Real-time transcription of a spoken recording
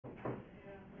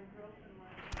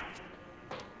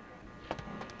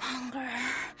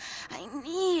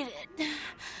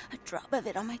drop of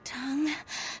it on my tongue,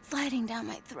 sliding down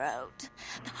my throat.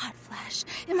 The hot flash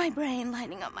in my brain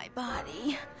lighting up my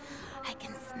body. I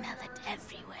can smell it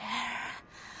everywhere.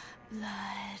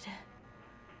 Blood.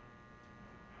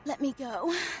 Let me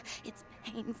go. It's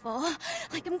painful,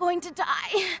 like I'm going to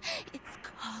die. It's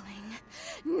calling.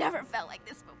 Never felt like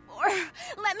this before.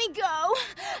 Let me go.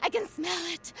 I can smell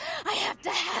it. I have to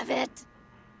have it.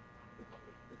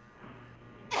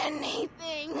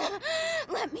 Anything.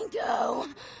 Let me go.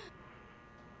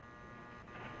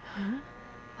 Huh?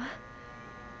 What?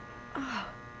 Oh.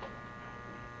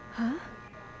 Huh?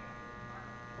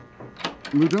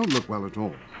 You don't look well at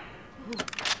all.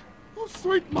 Oh,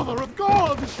 sweet mother of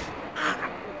God!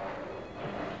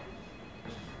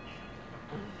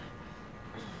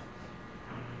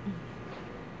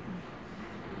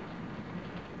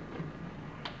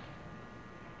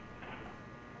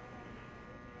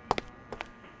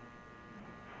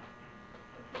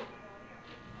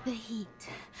 The heat.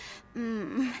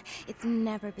 It's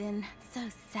never been so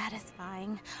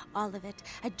satisfying. All of it.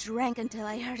 I drank until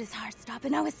I heard his heart stop,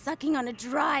 and I was sucking on a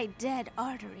dry, dead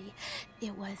artery.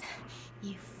 It was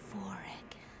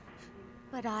euphoric.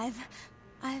 But I've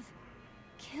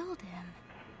killed him.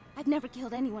 I've never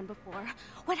killed anyone before.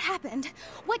 What happened?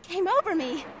 What came over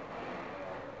me?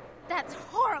 That's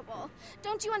horrible.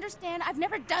 Don't you understand? I've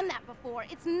never done that before.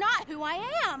 It's not who I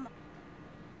am.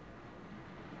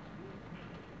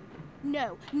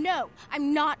 No,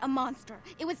 I'm not a monster.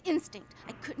 It was instinct.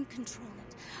 I couldn't control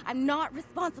it. I'm not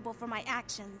responsible for my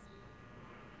actions.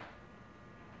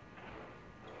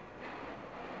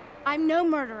 I'm no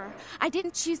murderer. I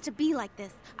didn't choose to be like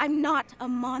this. I'm not a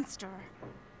monster.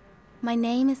 My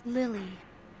name is Lily.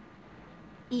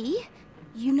 E?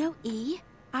 You know E?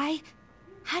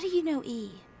 How do you know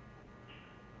E?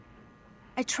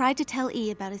 I tried to tell E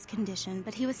about his condition,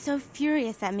 but he was so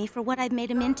furious at me for what I'd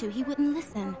made him into, he wouldn't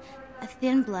listen. A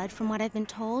thin blood, from what I've been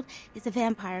told, is a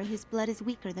vampire whose blood is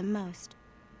weaker than most.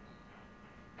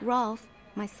 Rolf,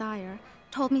 my sire,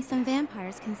 told me some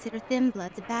vampires consider thin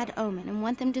bloods a bad omen and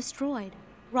want them destroyed.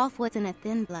 Rolf wasn't a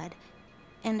thin blood,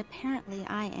 and apparently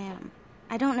I am.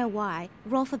 I don't know why.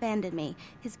 Rolf abandoned me.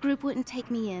 His group wouldn't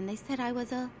take me in. They said I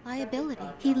was a liability.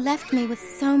 He left me with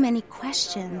so many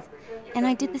questions, and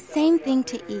I did the same thing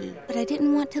to E, but I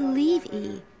didn't want to leave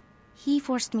E. He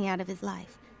forced me out of his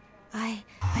life. I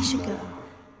should go.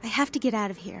 I have to get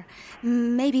out of here.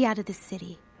 Maybe out of this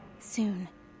city. Soon.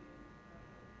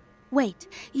 Wait,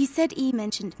 you said E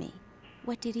mentioned me.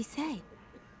 What did he say?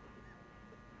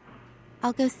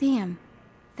 I'll go see him.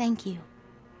 Thank you.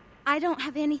 I don't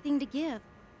have anything to give.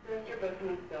 Dr.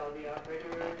 Buckman, tell the operator.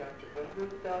 Dr. Buckman,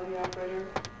 tell the operator.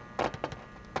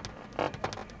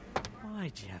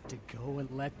 Why'd you have to go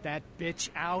and let that bitch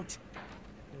out?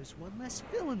 There's one less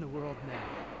Phil in the world now.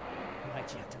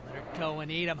 Why'd you have to let her go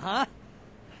and eat him, huh?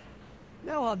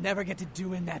 Now I'll never get to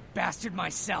do in that bastard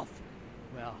myself.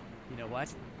 Well, you know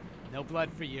what? No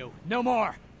blood for you. No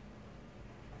more!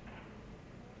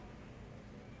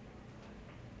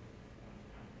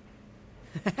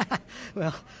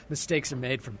 Well, mistakes are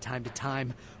made from time to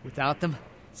time. Without them,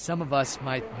 some of us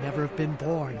might never have been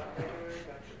born.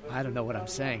 I don't know what I'm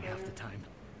saying half the time.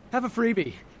 Have a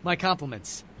freebie. My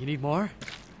compliments. You need more?